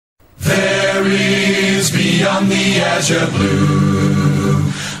there is beyond the azure blue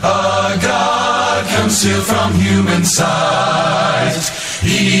a God concealed from human sight.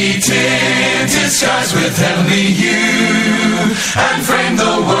 He tinted skies with heavenly hue and framed the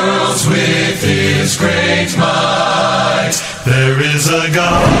worlds with his great might. There is a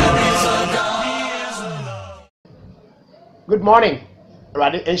God. Good morning,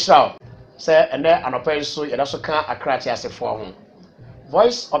 Radi Israel. Say, and there an open so you also can't accrate as a form.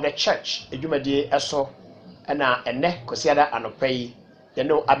 Voice of the Church, a Jumadi Esso, and now a neck consider an opay, you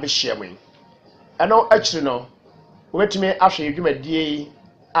know, Abishamin. I know actually no, wait to me after you Jumadi,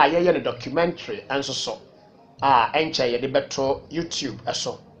 a documentary and so. Enter ye the better YouTube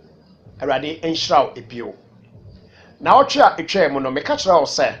Esso. A Radi Israel Epio. Now, Chia a chair mono me catch all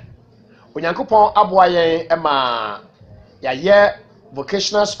say, when Yankupon Abwaye Emma. Ya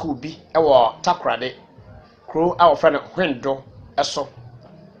vocational school bi ewo Takrade kro our friend Hwendo eso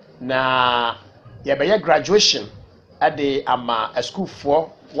na ya be graduation at the a school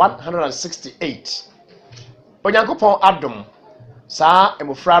for 168 Onyankopon adom sa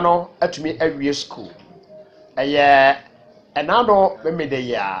emofra no atumi awie school eye enado memede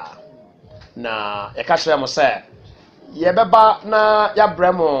ya na ya ka kire mo say ye beba na ya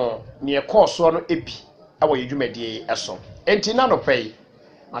bremo ne course no ebi awo yedwumadie eso enti na no pay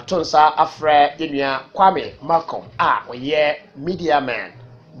atonsa afra enua Kwame Malcolm oye media man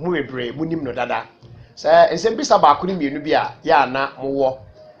mu ebre munim no dada say ensem bisa ba ko ni mienu bi ya na mowo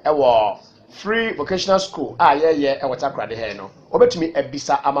ewo free vocational school ye ewo Takrade he no obetumi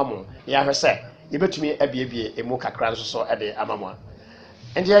abisa amamo ya hwese ye betumi abiebie emu kakra nso so ede amamo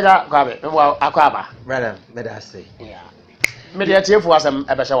enti ya Kwame mewa akwaba brother medase yeah media tiefu asem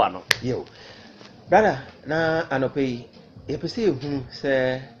ebehye wa no yo brother na anope epese hu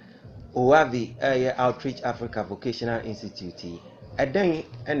se Oavi Outreach Africa Vocational Institute eden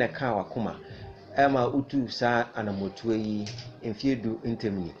ene ka wakoma ema utu sa anamotu yi enfiedu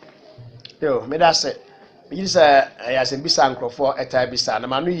intemni yo medase bi se yasem bisa nkrofo eta bisa na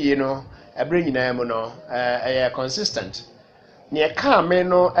manu yie no ebre nyina mu no consistent ne ka me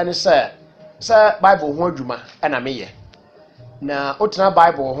no ene se Bible ho adwuma ena meye na otena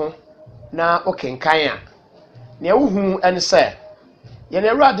Bible ho na okenkan a ne wuhu ene se ye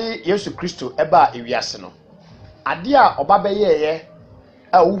na Awurade Yesu Kristo eba ewiase no ade a obabeyeye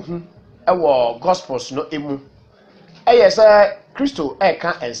a wuhu ewo gospels no emu eye se Kristo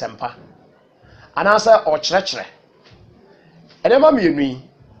eka ensempa anasa o kyerɛkyerɛ ene ma mienu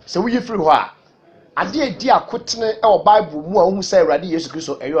se wuyi firi ho a ade edi akotene ewo Bible mu a wuhu se Awurade Yesu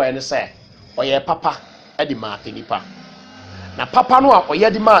Kristo eyo ene se oye papa edi ma enipa na papa no a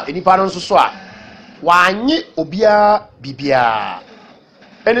oye di ma enipa no nso so a wanyi obia bibia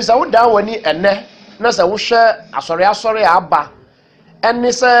eni sa woda wani enne na sa wo hwe asore aba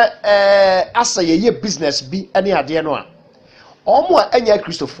eni se asa ye business bi eni ade no a omo a anya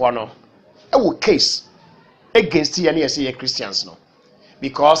Christopher no e wo case against ye na ye Christians no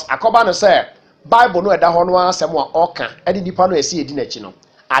because akoba no say Bible no eda ho no asem a oka edi nipa no esi edi na chi no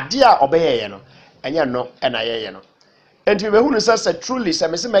ade a obeyeye no enya no na yeye no enti we hu no say truly say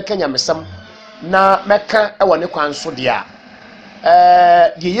me se mekanya mesam na meka e wone kwan so de a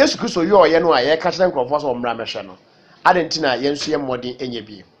de Yesu Kristo yo ye no a ye ka kire nkrofo so omra mehwe no adentina ye nso ye mmodin enye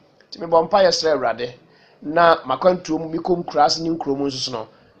bi ti me bompa ye sere Awurade na makwantuom mikom kras ni nkrom nso no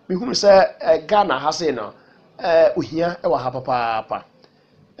me hu se Ghana ha se no ohia e wa ha papa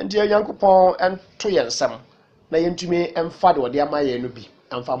enti Yankopon ento ye nsam na yentumi emfa de ode ama ye no bi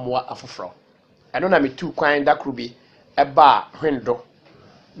emfa moa afoforo eno na metu kwan dakro bi eba Hwendo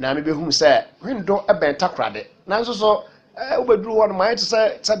na me behum se Hwendo eben Takrade nanso so obeduru won ma yete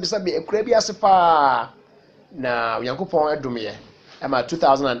se sabi ekura bi asepa na Yankopon edumye ama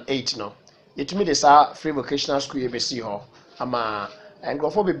 2008 no yetumi de sa free vocational school ebesi ho ama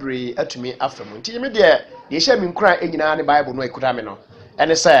engrofo bebre atumi aframu nti me de hye mi nkura enyina ne Bible no ekura me no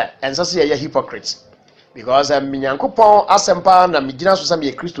ene se ensase ye hypocrite because Yankopon asempa na migina so sam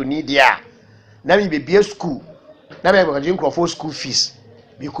ye Kristo ni dia na me bebie school na me gbaji nkrofo school fees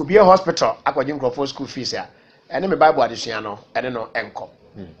bi ko be hospital akwaji nkrofo school fees ya ene me Bible adesua no ene no enko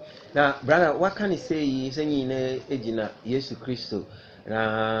na brother what can you say senyi na ejina Yesu Kristo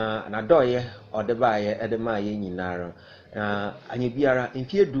na doye odebaye edemaye nyinaro anya biara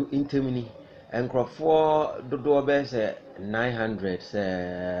enfiedu intemni enkrofo dodo be se 900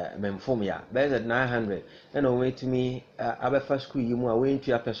 se memfom ya be se 900 na no wetumi abefa school yimu a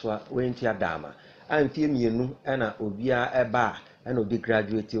wentua peswa wentua dama amfie mienu na obia eba na obi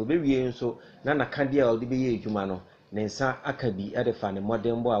graduate obi wie nso na nakandia odi be ye adwuma no ne nsa aka bi edefa ne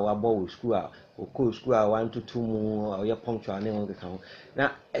modern boy a wabo wo school a oko school a 1 to 2 mu a ye punctual ne ho keka ho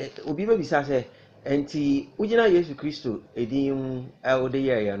na obi ba bisa se enti ugina Yesu Kristo edim ode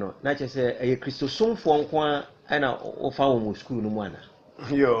ye no na che se eye Kristo somfo nko a na ofa wo mu school no mu ana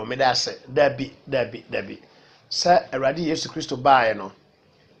yo me da se dabi sa Awurade Yesu Kristo baaye no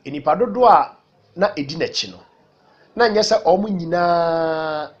enipa dodo a na edi na chi no na nya se omu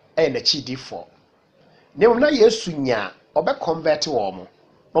nyina na chi difo nem na Yesu nya obe convert wo mo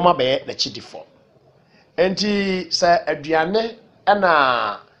no ma be na chi difo enti sa aduane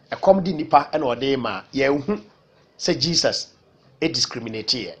na ekom di nipa na ode ma ye hu se Jesus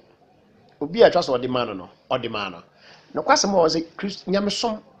discriminate ye obi a twa so ode ma no no kwasem o ze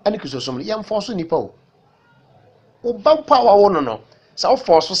nyamesom ane kristosom yam forso nipa o ba power wo no sa o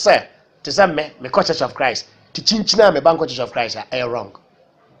forso se te se me Church of Christ ti chinchina me bank Church of Christ are wrong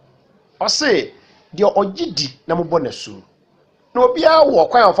o se de ogidi na mo bonasu na obi a wo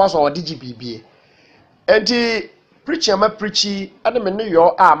kwan of forso o digi bibie enti preacher ma preachi ane me no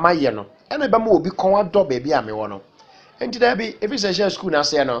yo a maye no ene ba ma obi kon ado ba bia me wo no enti da bi if is a school na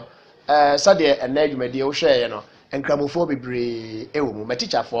se no sade ena adwumadi wo hwe ye no enkramofo bebre ewo mu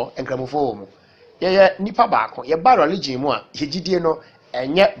teacherfo enkramofo wo mu ye nipa baako ye ba religion mu a hegidie no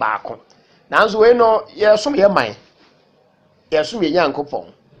enye baako nanzo we no ye som ye man ye som ye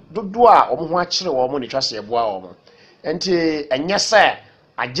nyankopon dodo a omo ho akire wo mo ne twase eboa wo mo enti enye se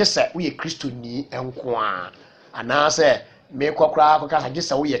agye se wo ye Kristo ni enko a ana se me kokra koka agye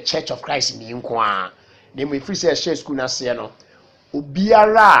se wo ye Church of Christ ni enko a ne mo free se share school na se no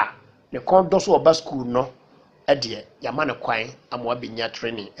obiara ne kondo so oba school no ede yama ne kwan amwa benya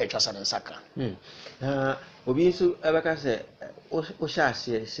training etwasa ne saka obi so ebeka se o sha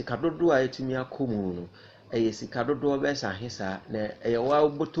se sikadodo a etumi akomu no eye sikadodo be sa hisa na eye wa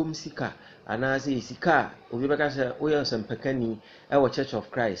botom sika ana se sika obi beka se o ye sempekani e wo Church of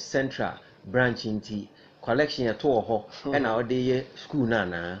Christ Central branch inti collection ya to ho e na ode ye school na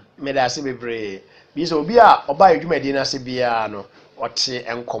na me da se bebre bi so obi a oba adwumadi na se bia no ote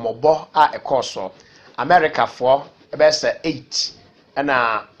enkomobo a ekoso America for ebe se 8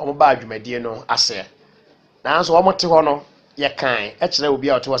 na omoba adwumadi no ase na so omote ho no ye kan e kire obi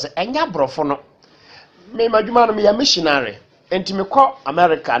a ote ho se enya brofo no me madwuma no me ya missionary enti me kọ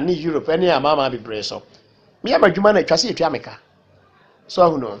America ni Europe ene amama bebre so me ya madwuma na twase etwa meka so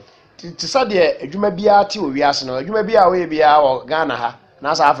ahu no ti sade adwuma bia ti owiase no adwuma bia we bia wo Ghana ha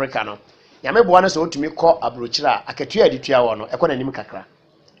na South Africa no ya me boa na so otumi kọ abrochira akatua aditua wo no ekọ nanim kakra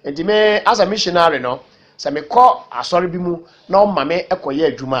enti me as a missionary no se me kọ asori bi mu na o mame ekoye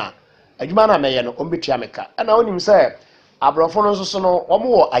adwuma na meye no ombetua meka na onim se abrofo no so no omo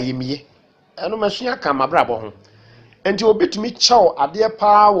wo ayemie eno masua ka mabrabo ho enti obetumi chew ade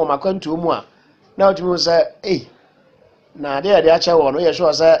pa wo makwantu mu a na otumi se na ade a chew no ye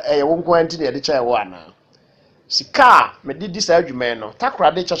sure se wo nko anti na ade chew wo ana sika me didi sa adwuma no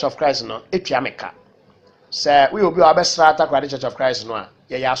takrade Church of Christ no etua meka se we obi obesra takrade Church of Christ no a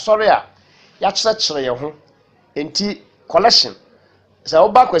ye ya sorry a ya kyerɛ ye ho enti collection se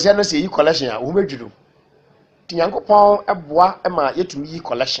oba kwese no se yi collection a wo medwuru ti Nyankopɔn eboa ma yetumi yi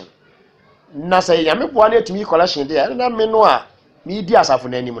collection na se yame boa na yetumi yi collection de na me no a me di asafo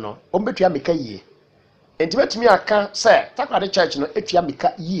na anim no ombetua meka yie enti betumi aka se takrade church no etua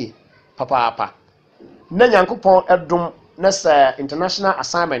meka yie papa na Nyankopɔn edom na se international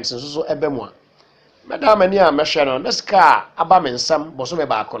assignments nso so ebemu a madam ani a mehwe no na sika aba mensam boso me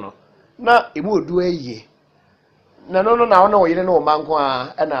ba no na emu odu ayie na no na wo yire no manko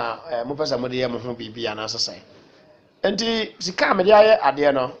a na mo pesa mo de ye mo ho bibia na asesai enti sika me de aye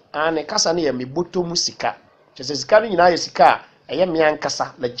ade no ane kasa ne ye me botom sika chese sika no nyina ye sika eye me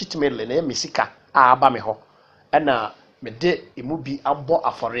ankasa legitimately na ye me sika a aba me ho na me de emu bi abo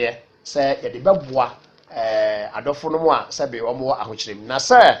afore se ye de beboa adofo no mu a se be wo mo ahokyerem na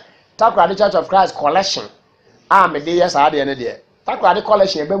se takrade Church of Christ collection a me de yes ade ne de takrade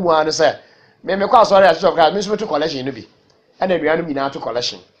collection be mu an se me kwa sorry Church of Christ me so to collection no bi na aduanu mi na to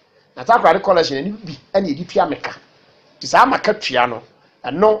collection na takrade collection ni bi na edi tua meka ti sa maka tua no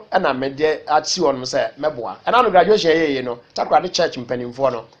eno na me de ati won se meboa na no graduation ye no takrade church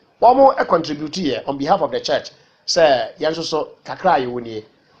mpanimfo no wo mo contribute here on behalf of the church say yanso so kakra ye woni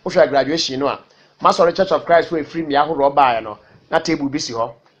wo hwa graduation no a masori Church of Christ we free me ahoro ba ya no na table bi si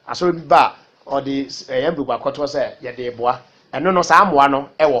ho asori bi ba or the yambugba kwoto say ye de boa eno no sa amoa no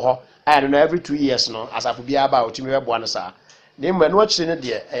e wo ho aya no every 2 years no asafo bi aba otimi we boa no sa na mma no akire ne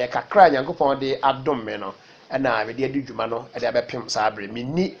de kakra Nyankopon de adom me no na me de adwuma no e de abepem sa abre me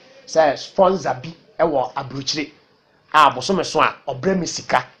ni say sponsor bi e wo abrochire a bosome so a obre me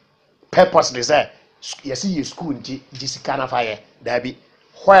sika purpose de say yes you school nti di sika na fa ye da bi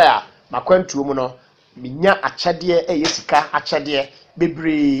where makwantuo mu no minya akyɛdeɛ ɛyɛ sika akyɛdeɛ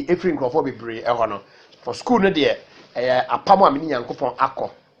bebree efiri nkurɔfoɔ bebree ɛhɔ no for school no deɛ ɛyɛ apam a mini Nyankopɔn akɔ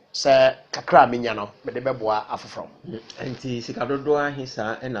sɛ kakra minya no mede bɛboa afoforɔ nti sika dodo ahe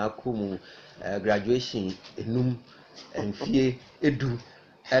saa ɛna akɔ mu graduation enum mfie edu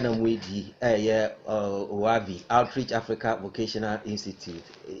ɛna mu edi ɛyɛ Oavi Outreach Africa Vocational Institute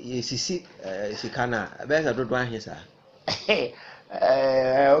yesisi sika na bɛyɛ dodo ahe saa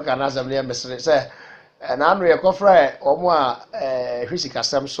o kana asɛm ne mesere sɛ na anu yɛ kɔfrɛ ɔmo a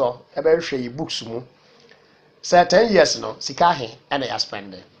hwisikasɛm so ɛbɛhwɛ yi books mu sɛ 10 years no sika ahe ɛna ya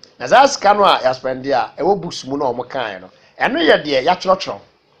spend na za sika no a ya spend a ɛwɔ books mu na ɔmo kan no ɛno yɛ deɛ ya kyerɛkyerɛ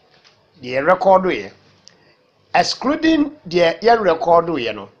deɛ record yɛ excluding deɛ yɛ record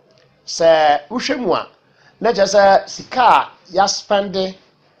yɛ no sɛ wohwɛ mu a na kyerɛ sɛ sika a ya spend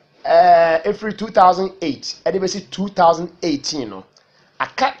every 2008 ɛde bɛsi 2018 no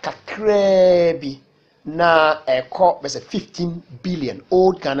aka kakraa bi na ɛkɔ bɛsɛ 15 billion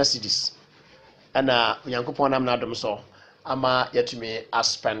old Ghana cedis ɛna Nyankopɔn nam na adom so ama yɛtumi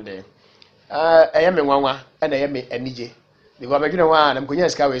aspende ɛyɛ me nwanwa ɛna ɛyɛ me anigye because mɛdwene ho a na mkonya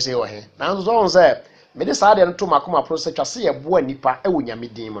sika wei sɛ wɔ he nanso so sɛ mede saa deɛ no to makoma pro sɛ twase yɛ boa nipa ɛwɔ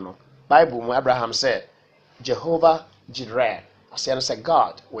Nyame din mu no Bible mu Abraham sɛ Jehovah Jireh aseɛ no sɛ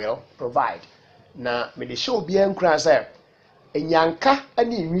God will provide na mede hyɛ obiara nkura sɛ enyanka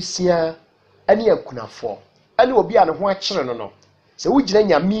ɛne nwisia ɛne akunafoɔ ɛne obi a ne ho akyere no no sɛ wogyina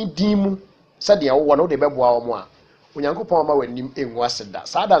Nyame din mu sɛdeɛ wowɔ no wode bɛboa wɔ mu a Onyankopɔn ma w'anim engu ase da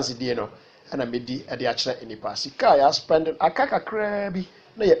saa dansedie no ɛna medi ɛde akyerɛ nipa sika ya spend aka kakraa bi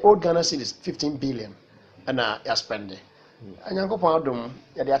na yɛ old Ghana cedis 15 billion ɛna ya spend Onyankopɔn adom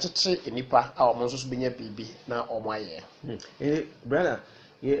yɛde akyekye nipa a ɔmo nso so benya biribi na ɔmo ayɛ brother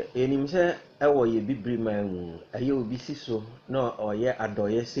yenim sɛ ɛwɔ yɛ bibiri man mu ɛyɛ obi si so na ɔyɛ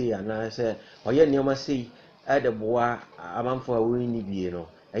adɔyɛ sei anaasɛ ɔyɛ nneɛma sei ɛde boa amanfo a wɔnni bie no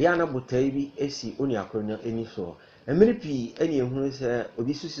ɛyɛ ana botae bi esi oni akoro no ani so mmiri pii ɛne ehunu sɛ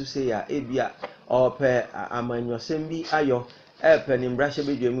obi susu sei a ebi a ɔpɛ amanyɔsɛm bi ayɔ ɛpɛ ne mbrahyɛ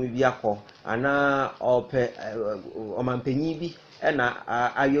bedwam bi akɔ ana ɔpɛ ɔmampanyin bi ɛna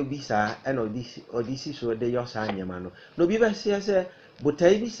ayɔ bi saa ɛna ɔde si so de yɔ saa nneɛma no na obi bɛseɛ sɛ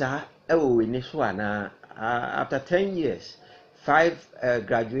botae bi saa ɛwɔ w'ani so ana after 10 years 5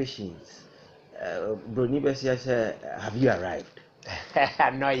 graduations broni bɛseɛ sɛ have you arrived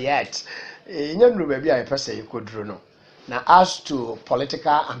not yet nyamru baby a pese ikoduru no na as to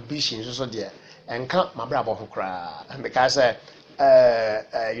political ambitions so there enka mabrabo ho kra because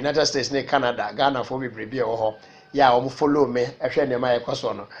United States ne Canada Ghana for bebrebe e wo ho ya o follow me ehwe ne ma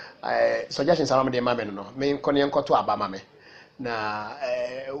yekoso no suggestions am de ma me no me nkone nkoto aba ma me na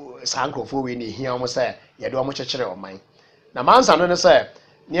sankrofo we ne hia mo say ye de o mo kyekere oman na mansa no ne say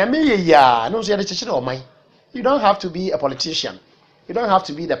ne me ye ya no so ye de kyekere oman. You don't have to be a politician. You don't have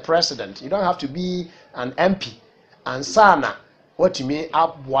to be the president. You don't have to be an MP. And sana, what you mean,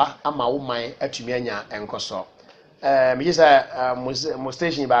 abwa ama umai etumi anya enkoso. Me just mo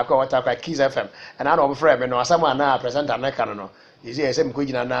station back or what I Kiss FM. And I know friend, no, someone na presenter na kano. You see, I say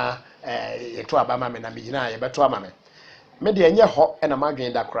mkujina na yetu abama me na mijina ye betu ama me. Me de enye ho na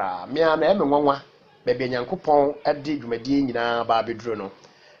madwen da kra. Me na e me nwanwa. Bebe Nyankopɔn ade dwumadie nyina ba beduro no.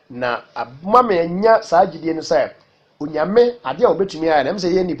 Na abuma me nya saa gidie no sɛ onyame ade a obetumi a na me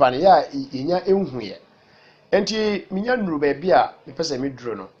sɛ ye nipa ne ya enya enhuye enti minya nuru ba bia me pese me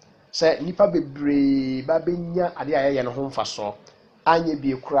duro no sɛ nipa bebree ba benya ade a ye no ho mfaso anya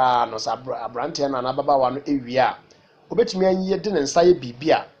bi kura no sa abrante na na baba wa no ewia obetumi anyi de ne nsa ye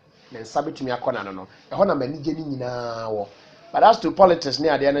bibia ne nsa betumi akɔ na no ɛhɔ na manige ni nyinaa wo but as to politics ne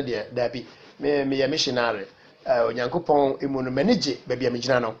ade no de da bi me ye missionary Onyankopɔn emu no manage baabi a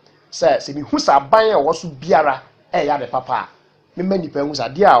megina no sɛ mi hu sa ban a wo so biara ya de papa me mani pa hu sa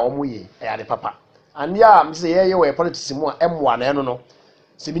de a omo ye ya de papa and ya me say ye we politics mu a emwa na eno no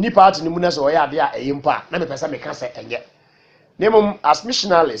se mi ni party ni mu na so ya de a mpa na me pesa me ka se enye nemum as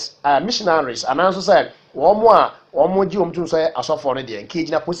missionaries ananso say wo mo a wo mo gi omtu so asofo no de nke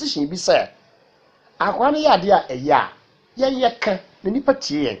gina position bi say akwa no ya de a ye ka na nipa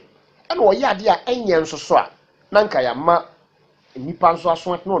tie yen ena wo ya de a enye nso so a na nka ya ma nipa nso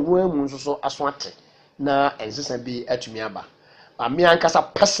aso ate no amu nso so aso ate na ensesa bi atumi aba me ankasa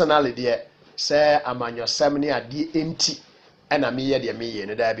personally de say amanyosem ne ade enti ena me ye de me ye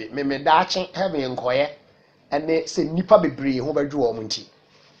no da bi me daache heaven nkoye ene se nipa bebree ho badwo wo nti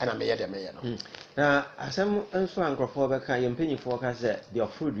ena me ye de me ye no na asem nso ankrofo beka ye mpanyifo ka se de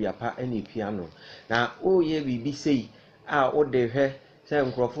ofruduapa ene piano na o ye bibi sei a o de hwe se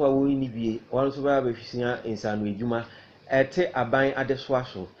nkrofo a wo ni bie won so ba behwisia insanu edwuma ete aban adesoa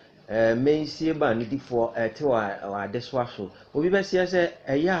so mensie ba ne difo te wa deswa so obi be se se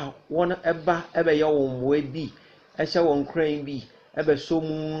eya won eba ebe ye wo mwe bi ehye won kran bi ebe so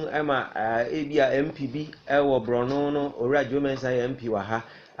mu ema ebia MPB wo brono no owura Jomensa ya MP wa ha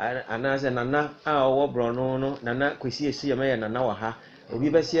anaze nana a wo brono no nana kwesi Asiamah ya nana wa ha obi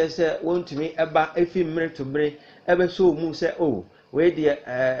be se se wontumi eba efi mmere to mmere ebe so mu se o we de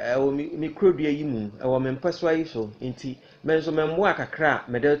mi krodua yi mu wo me mpaswa yi so nti menso memmo akakra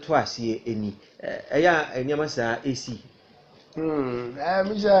medel to asie eni eya enyama sa esi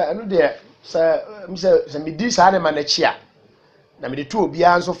mija anu de sa mi di sa ne manachi a na me de to obi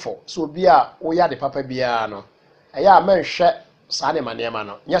anso fo so obi a wo ya de papa bia no eya menhwe sa ne manema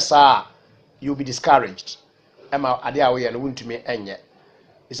no nya sa you be discouraged ema ade a wo ye no wuntumi enye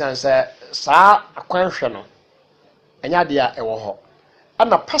isan sa akwanhwe no enya de a ewo ho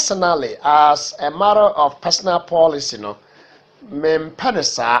and personally as a matter of personal policy no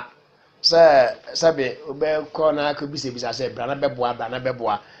mempanesa sabe obeko na akobisebisa say brana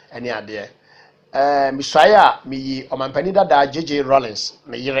beboa ene ade misaya mi omampani dada JJ Rollins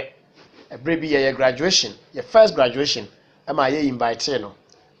me yire ebrebi ye graduation ye first graduation am I invite no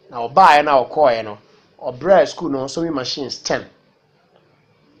na obae na okoye no obra school no sewing machines 10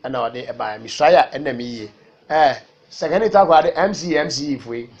 and na ode eba misaya ena me yi second it agwade MC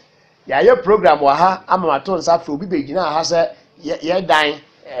ifwe ya ye program wa ha amamato nsa fro obi begina ha se ye dan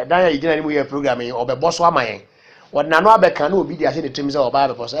ya igina ni mu ye program yi obeboso amayen wodna no abeka na obi di ase ne temi se oba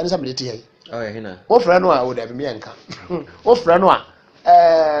abeboso ene se me de tie oh hina wo fra no a wo da bi me nka wo fra no a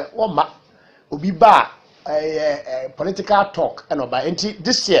wo ma obi ba political talk and oba enti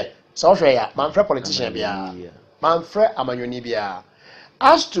this year so hwe ya man fra politician bia man fra amanyoni bia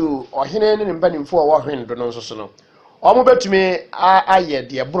as to ohene ne mbanimfo wo hwen do no nso so no omo betumi aye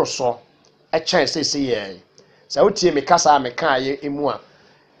de broso e chan se ye sa wotie me kasa me kan aye emu a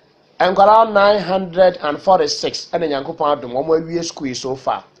enkwara 946 ene nyankopon adom omo awie school so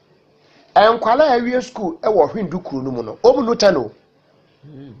far enkwala awie school e wo hwindu kuru no mu no omu no 10 o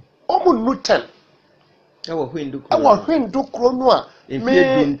omu no 10 e wo hwindu kuru no a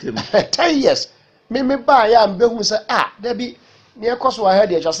me 10 years me ba ya mbehu se da bi ne ekoso wa ha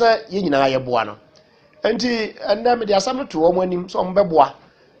de echa se ye nyina ye boa no enti enda me de asam to omo anim so omo beboa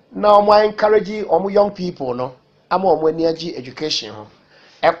na omo encourage omo young people no ama omo ani agi education ho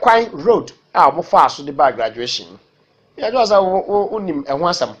ekwan road omo fa so de ba graduation ya jo sa unim eho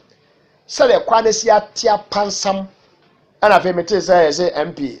asam sele kwa na si atia pansam ana fe mete say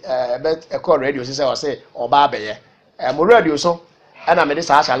MP bet echo radio say oba abeye mo radio so ana me de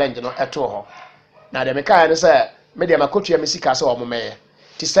sa challenge no eto ho na de me kai ne say me de makotua me sika say omo meye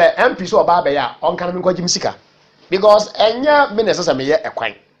ti say MP so oba abeye a on kan me kwaji me sika because enya me ne say me ye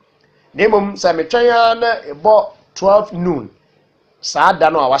ekwan nemum say me twan na ebo 12 noon sa da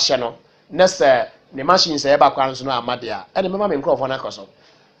no a wahye no na say ne machine say ba kwan so no amade a ene me ma me nkrofo na koso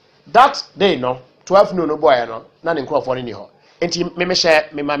that day no 12 no boy no na ne nkrofo ni ho enti me hye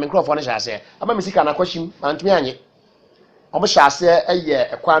me ma me nkrofo no hyase ama me sika na kwashim antumi anye omo hyase eye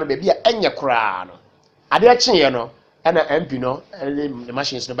ekwan no be bia enye kura no ade akye no ena MP no the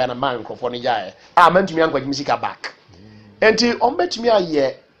machines no ba na man nkrofo no jae mantumi ankwaji me sika back enti omo betumi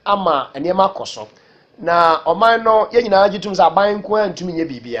aye ama enema koso na oman no ye nyina agitum za ban ko antumi nye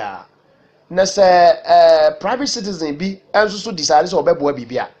bibia na se private citizen bi enso so decide so obeboa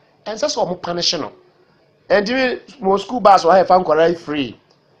bibia ense so omo punish no enti mo school bus wa have nkwara free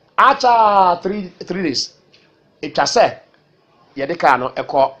acha 3 days it say ye de ka no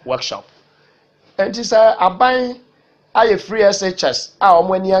eko workshop enti se aban aye free SHS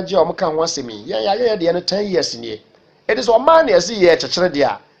omo ani age omo kan ho asemi ye de no 10 years ni it is oman na ye ye chekere de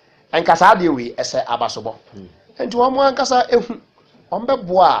a enkasa de we ese abasobo enti omo ankasa ehu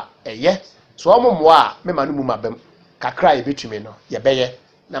ombeboa eye so omo mo a me ma no mu mabam kakra ye betumi no ye beye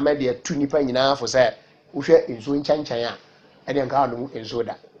na me de atu nipa nyina afo se wo hwe enso nchanchan a ene nka no enso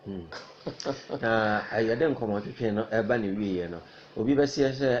da na ayede nkomo twetwe no eba ne wiye no obi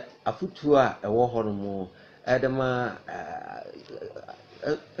besie se afutu a ewo ho no mu edema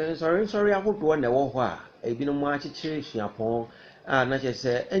sorry akodo na ewo ho a ebi no mu akekere suapon na che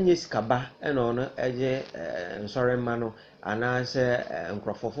se enye sikaba eno no eje nsori ma no ana se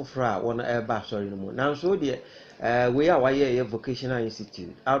nkrofo foforo a won eba sorry no mu na so de we are why vocational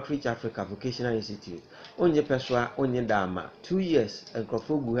institute outreach Africa vocational institute onye peswa onye dama 2 years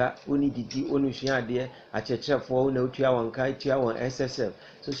nkrofo guha oni didi oni hwiade achechefo na otua wanka atua won SSF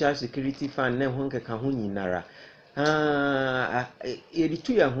social security fund na ho nkeka ho nyinara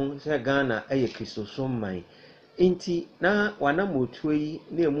editu ya ho se Ghana eye kristoso man enti na wana motuo yi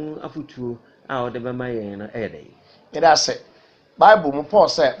na emu afutuo a ode bema yen no ede ida se Bible mu Paul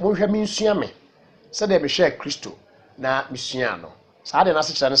say monhwɛ me nsua me sɛ de me hwɛ Kristo na mesua no saa de na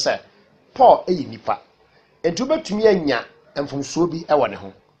se kyerɛ no sɛ Paul eyi nipa enti wobetumi anya mfomsuo bi ɛwɔ ne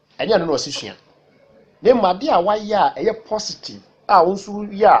ho ɛnyɛ no na ɔsi sua ne mmade a wayɛ a ɛyɛ positive a wo nso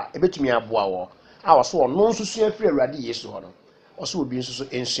yɛ a ebetumi aboa wɔ a wɔso ɔno nso sua firi Awurade Yesu hɔ no ɔso obi nso so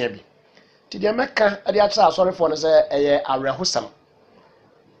ensua bi ti deɛ mɛka ɛde akyerɛ asɔrefoɔ no sɛ ɛyɛ awerɛhosam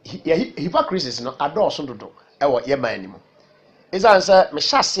hypocrisy no adɔɔso dodo ɛwɔ yɛ man anim ɛsiane sɛ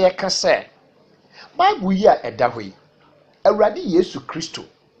mehyɛ aseɛ ka sɛ Bible yi a ɛda hɔ yi Awurade Yesu Kristo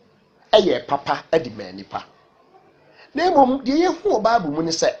ɛyɛ papa ɛde man nipa na mmom deɛ yɛhu wɔ Bible mu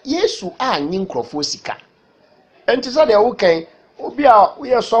ne sɛ Yesu anyi nkurɔfoɔ sika enti sɛ deɛ wokan obi a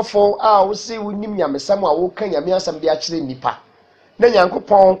woyɛ sɔfo a wosi wonim nyamesɛm a woka nyame asɛm de akyerɛ nipa na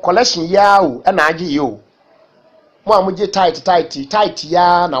Nyankopɔn collection ya o ɛna agye ye o mo a mogye tight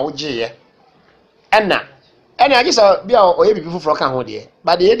ya na wogye ye ɛna agye sɛ bia ɔyɛ bibi foforɔ ka ho deɛ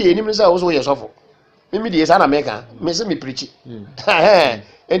ba deɛ yɛde anim sɛ wo so woyɛ sɔfo mimi deɛ saa na meka me se me preach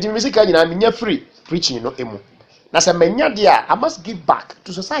enti me sika nyina menya free preaching no emu na sɛ menya deɛ I must give back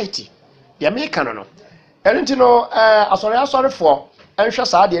to society deɛ meka no ɛno nti no asɔrefoɔ ɛnhwɛ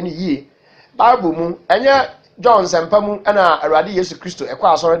saa deɛ no yie Bible mu ɛnyɛ John sempa mu ɛna Awurade Yesu Kristo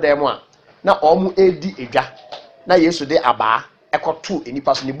ɛkɔ asɔre dan mu a na ɔmo edi edwa na Yesu de abaa ɛkɔto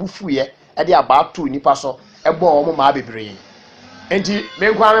enipa so ne bufuye ɛde abaa to enipa so ɛbɔ ɔmo maa bebree enti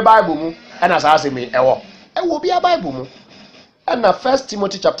menkwa me Bible mu ɛna saa asɛm yi ɛwɔ bia Bible mu ɛna 1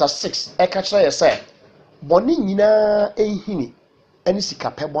 Timothy chapter 6 ɛka kyerɛ yɛ sɛ bɔne nyinaa ɛnhini ɛne sika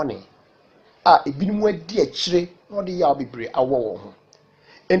pɛ bɔne a ebinom adi akyire na ɔde yɛ bebree awɔ wɔn ho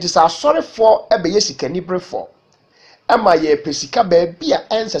enti sɛ asɔrefoɔ ɛbɛyɛ sika nibrefo ɛma yɛ pesika baabi a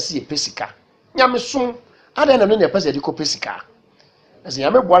ɛnsɛ sɛ yɛ pesika nyamesom adan na no ne pɛsɛ de kɔ pesika ɛsɛ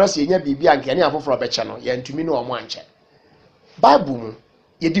nyame boara sɛ yɛnya biribi a nkɛne afoforɔ bɛkyɛ no yɛntumi ne ɔmo ankyɛ Bible mu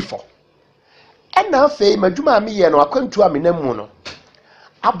yɛdi fɔ ɛna afei madwuma a meyɛ no akwantu a menam mu no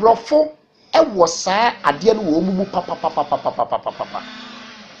aborɔfo ɛwɔ saa adeɛ no wɔ mu mu papapapapapapapa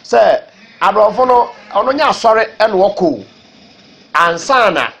sɛ aborɔfo no ɔno nya asɔre ɛna wɔkɔ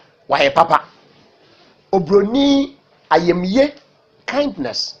ansana wayɛ papa obroni ayemye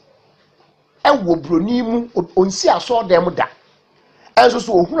kindness ɛwɔ broni mu onsi asɔ dem da ɛnso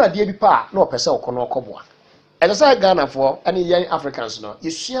so ohunu adeɛ bi pa na ɔpɛ sɛ ɔkɔ no ɔkɔboa ɛsɛ sɛ Ghanafoɔ ɛne yɛn Africans no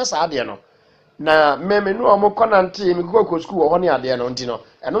yɛsua saa adeɛ no na meme no ɔmo kɔnante me go school wɔ hɔ ne adeɛ no nti no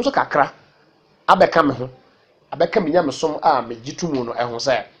ɛno nso kakra abɛka me ho abɛka me nyamesom a megyitu mu no ɛho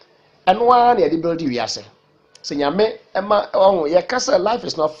sɛ ɛno ara na yɛde build wiase sɛ nyame ɛma ɔho yɛka sɛ life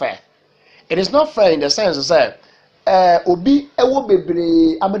is not fair. It is not fair in the sense sɛ obi ɛwɔ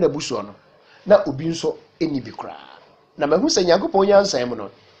bebree amena busuo no na obi nso ɛni bi kra na mahu sɛ Nyankopɔn nyansan mu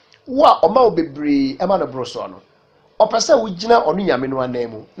no wo a ɔma wo bebree ɛma no broso no ɔpɛ sɛ wogyina ɔno nyame no anan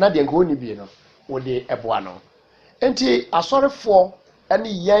mu na deɛ nka ɔni bi no wode ɛboa no enti asɔrefoɔ ɛne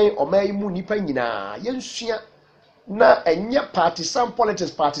yɛn ɔma yi mu nipa nyinaa yɛnsua na ɛnyɛ partisan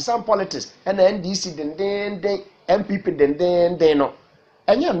politics ɛna NDC dendenden MPP dendenden no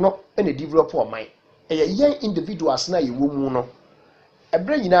ɛnyɛ no ɛna develop ɔman ɛyɛ yɛn individuals na yɛwɔ mu no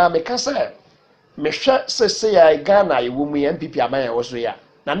ɛbrɛ nyinaa meka sɛ mehwɛ sɛ yɛ Ghana yɛwɔ mu yɛ MPP aman yɛwɔ so yɛ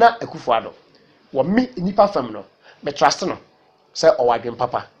Nana Akufo-Addo wɔ me nipa fam no me trust no sɛ ɔwɔ adwen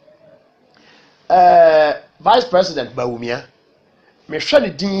papa Vice President Bawumia mehwɛ ne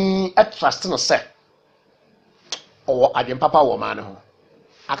din trust no sɛ ɔwɔ adwen papa wɔ man no ho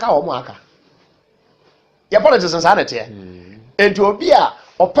aka wɔ mo aka yɛ politics nsa na teɛ enti obi a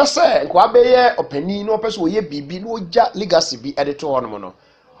ɔpɛ sɛ nkwa bɛyɛ ɔpani na ɔpɛ sɛ ɔyɛ bibi na ɔgya legacy bi ɛde to hɔ no no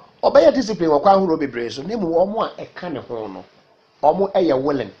ɔbɛyɛ discipline wɔ kwan ahorow bebree so na mu ɔmo a ɛka ne ho no ɔmo ɛyɛ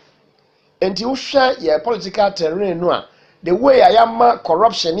willing enti wohwɛ yɛ political terrain no a the way a yama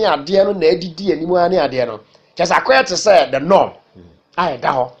corruption ne adeɛ no na adidi anim a ne adeɛ no kyɛ sɛ akɔyɛ te sɛ the norm a ɛda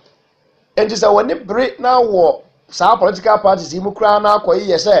hɔ enti sɛ wɔne bere na wɔ saa political parties yi mu kura na akɔyɛ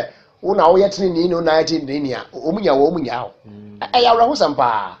yɛ sɛ wo na woyɛ teneni no na ayɛ teneni a ɔmunya wɔ ɔmunya hɔ ɛyɛ awerɛhosɛm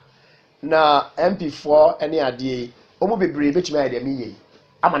paa na MP4 ɛne adeɛ yi ɔmo bebree betumi ayɛ deɛ meyɛ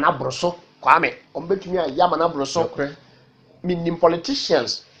ama na aboro so kwame ɔmo betumi ayɛ ama na aboro so minim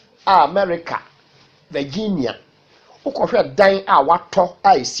politicians a America Virginia wokɔhwɛ dan a watɔ a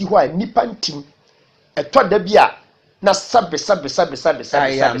esi hɔ a nipa ntim ɛtɔ da bi a na sabe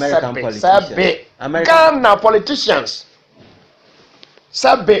Ghana politicians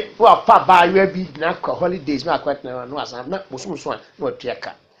sabe wa fa ba yɛ bi na kɔ holidays na akɔ na no asan na bosom a na watua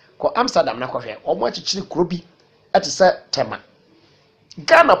ka kɔ Amsterdam na kɔhwɛ ɔmo akyikyiri kuro bi ɛte sɛ tema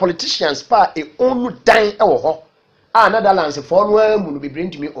Ghana politicians pa onu dan ɛwɔ hɔ a Netherlands for no amu no bebree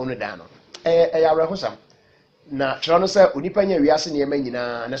ntumi onu dan no ɛyɛ awerɛhosam na kyerɛ no sɛ onipa nya wiase nneɛma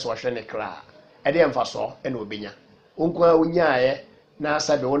nyinaa na sɛ ɔhwɛ ne kra ɛde mfa so ɛna obenya onko a onyaayɛ na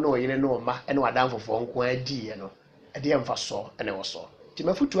asabe wo na oyere ne oma ɛna wadan fofoɔ nko a diiɛ no ɛde mfa so ɛna wɔ so ti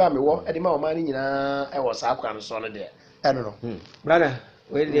mafutu a mewɔ ɛde ma ɔma ne nyinaa ɛwɔ saa kwa no so no deɛ ɛno no brother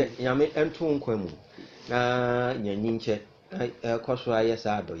we de nyame ɛnto nkwa mu na nyanyi nkyɛ ɛkɔ so ayɛ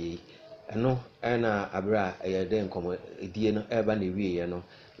saa adɔ yi ɛno ɛna abra ɛyɛ de nkɔmɔ edie no ɛba na ewie no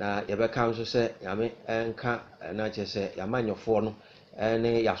na yɛbɛka nso sɛ nyame ɛnka na kyɛ sɛ yamanyɔfoɔ no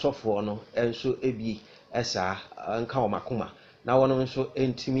ɛne yasɔfoɔ no ɛnso ebi ɛsaa ɛnka wɔ makoma na wɔn nso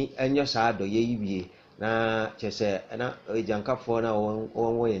ɛntumi ɛnyɛ saa adɔ yɛ wie na kyɛ sɛ na egyankafoɔ na wɔn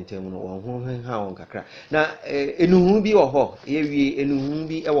wɔ yɛn ntam no wɔn ho ha wɔn kakra na enuhu bi wɔ hɔ yɛwie enuhu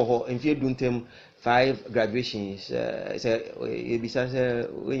bi ɛwɔ hɔ mfie du ntam 5 graduations sɛ ebisa sɛ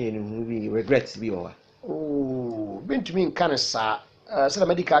wɔnyɛ enuhu bi regrets bi wɔ hɔ bintumi nka ne saa sɛ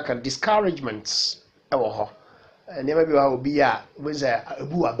medical kan discouragements ɛwɔ hɔ nneɛma bi wɔ hɔ obi a wɔsɛ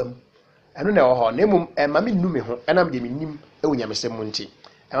abu abam ɛno na ɛwɔ hɔ na mmom ɛma me nnume ho ɛnam deɛ menim ɛwɔ nyamesɛm mu nti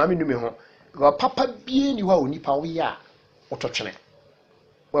ɛma me nnume ho because papa bie ni hɔ a onipa woyɛ a wotɔtwene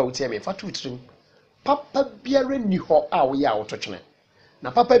wo a wotie me fa to tirim papa biara ni hɔ a woyɛ a wotɔtwene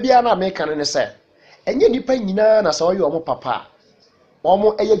na papa biara na meka no ne sɛ ɛnyɛ nipa nyinaa na sɛ wɔyɛ ɔmo papa a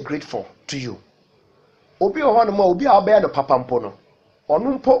ɔmo ɛyɛ grateful to you obi wɔ hɔ no ma obi a ɔbɛyɛ no papa mpo no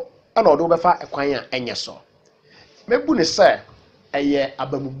ɔno mpo ɛna ɔde wobɛfa ɛkwan a ɛnyɛ so mebu ne sɛ ɛyɛ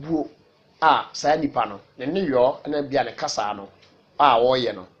abamubuo a saa nipa no ne yɔ ɛna bia ne kasa no a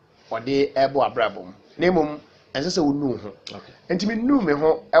wɔyɛ no ɔde ɛbɔ abrabɔ mu na mmom ɛnsɛ sɛ wonu ho nti me nu me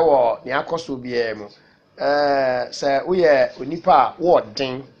ho ɛwɔ ne akɔso biara mu sɛ woyɛ onipa a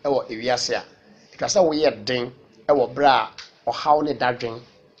wɔɔden ɛwɔ ewiase a ɛka sɛ woyɛ den ɛwɔ berɛ a ɔhaw ne dadwen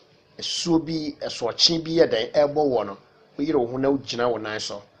esuo bi ɛsoɔkye bi yɛ den ɛbɔ wɔ no woyere wo ho na wogyina wo nan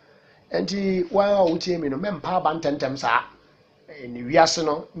so nti wɔn a wotie mi no mɛmpa aba ntɛntɛm saa ne wiase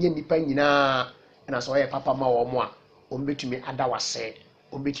no nye nipa nyinaa ɛna sɛ ɔyɛ papa ma wɔn a wɔn betumi ada wase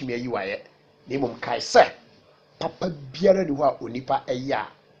wɔn betumi ayi wayɛ na mmom kae sɛ papa biara ni hɔ a onipa ɛyɛ a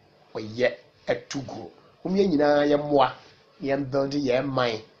ɔyɛ ɛtugu wɔn yɛ nyinaa yɛ mmoa yɛn build yɛn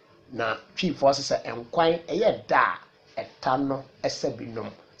man na twiifoɔ sɛ nkwan ɛyɛ da a ɛta no ɛsɛ binom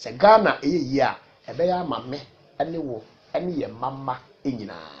sɛ Ghana ɛyɛ yie a ɛbɛyɛ ama me ɛne wo ɛne yɛ mama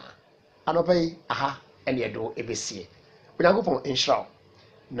nyinaa anɔpɛ yi aha ɛne ɛdo ɛbɛsie onyankopɔn nhyira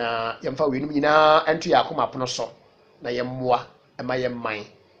na yɛmfa weenum nyinaa ɛnto yɛ akoma pono so na yɛmmoa ɛma yɛ man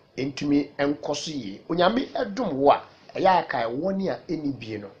ɛntumi ɛnkɔ so yie onyame ɛdom wo a ɛyɛ aka ɛwɔ ne a ɛni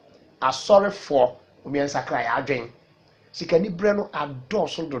bie no asɔrefoɔ omiɛnsakra yɛ adwen sikani berɛ no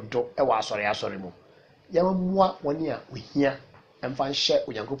adɔɔso dodo ɛwɔ asɔre mu yɛmmoa wɔne a ohia ɛmfa nhyɛ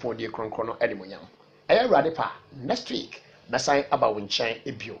onyankopɔn die kronkron no ɛde monyam ɛyɛ awurade pa next week bɛsan aba wo nkyɛn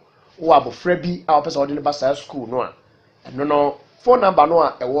ebio wo abofra bi a wɔpɛ sɛ wɔde no ba saa school no a ɛno no phone number no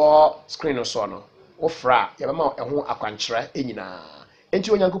a ɛwɔ screen no so no wofra a yɛbɛma ɛho akwankyerɛ nyinaa enti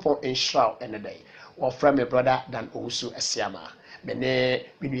onyankopɔn nhyira ɛne dɛ wɔfra me brother dan Owusu Asiamah mene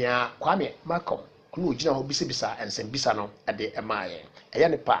menua Kwame Malcolm kuno ogyina hɔ bisabisa nsɛmbisa no ɛde ɛmaa yɛn ɛyɛ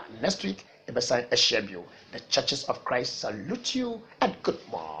ne pa next week ɛbɛsan ɛhyɛ bio. The Churches of Christ salute you and good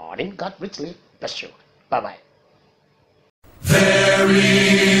morning. God richly bless you. Bye-bye. There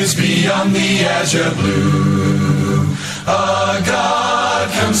is beyond the azure blue a God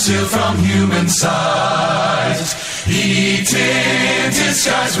concealed from human sight. He tinted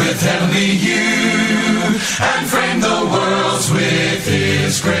skies with heavenly hue and framed the worlds with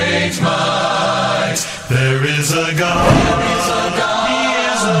his great might. There is a God. He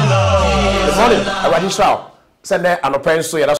is a love. Good morning. I want you to send an open so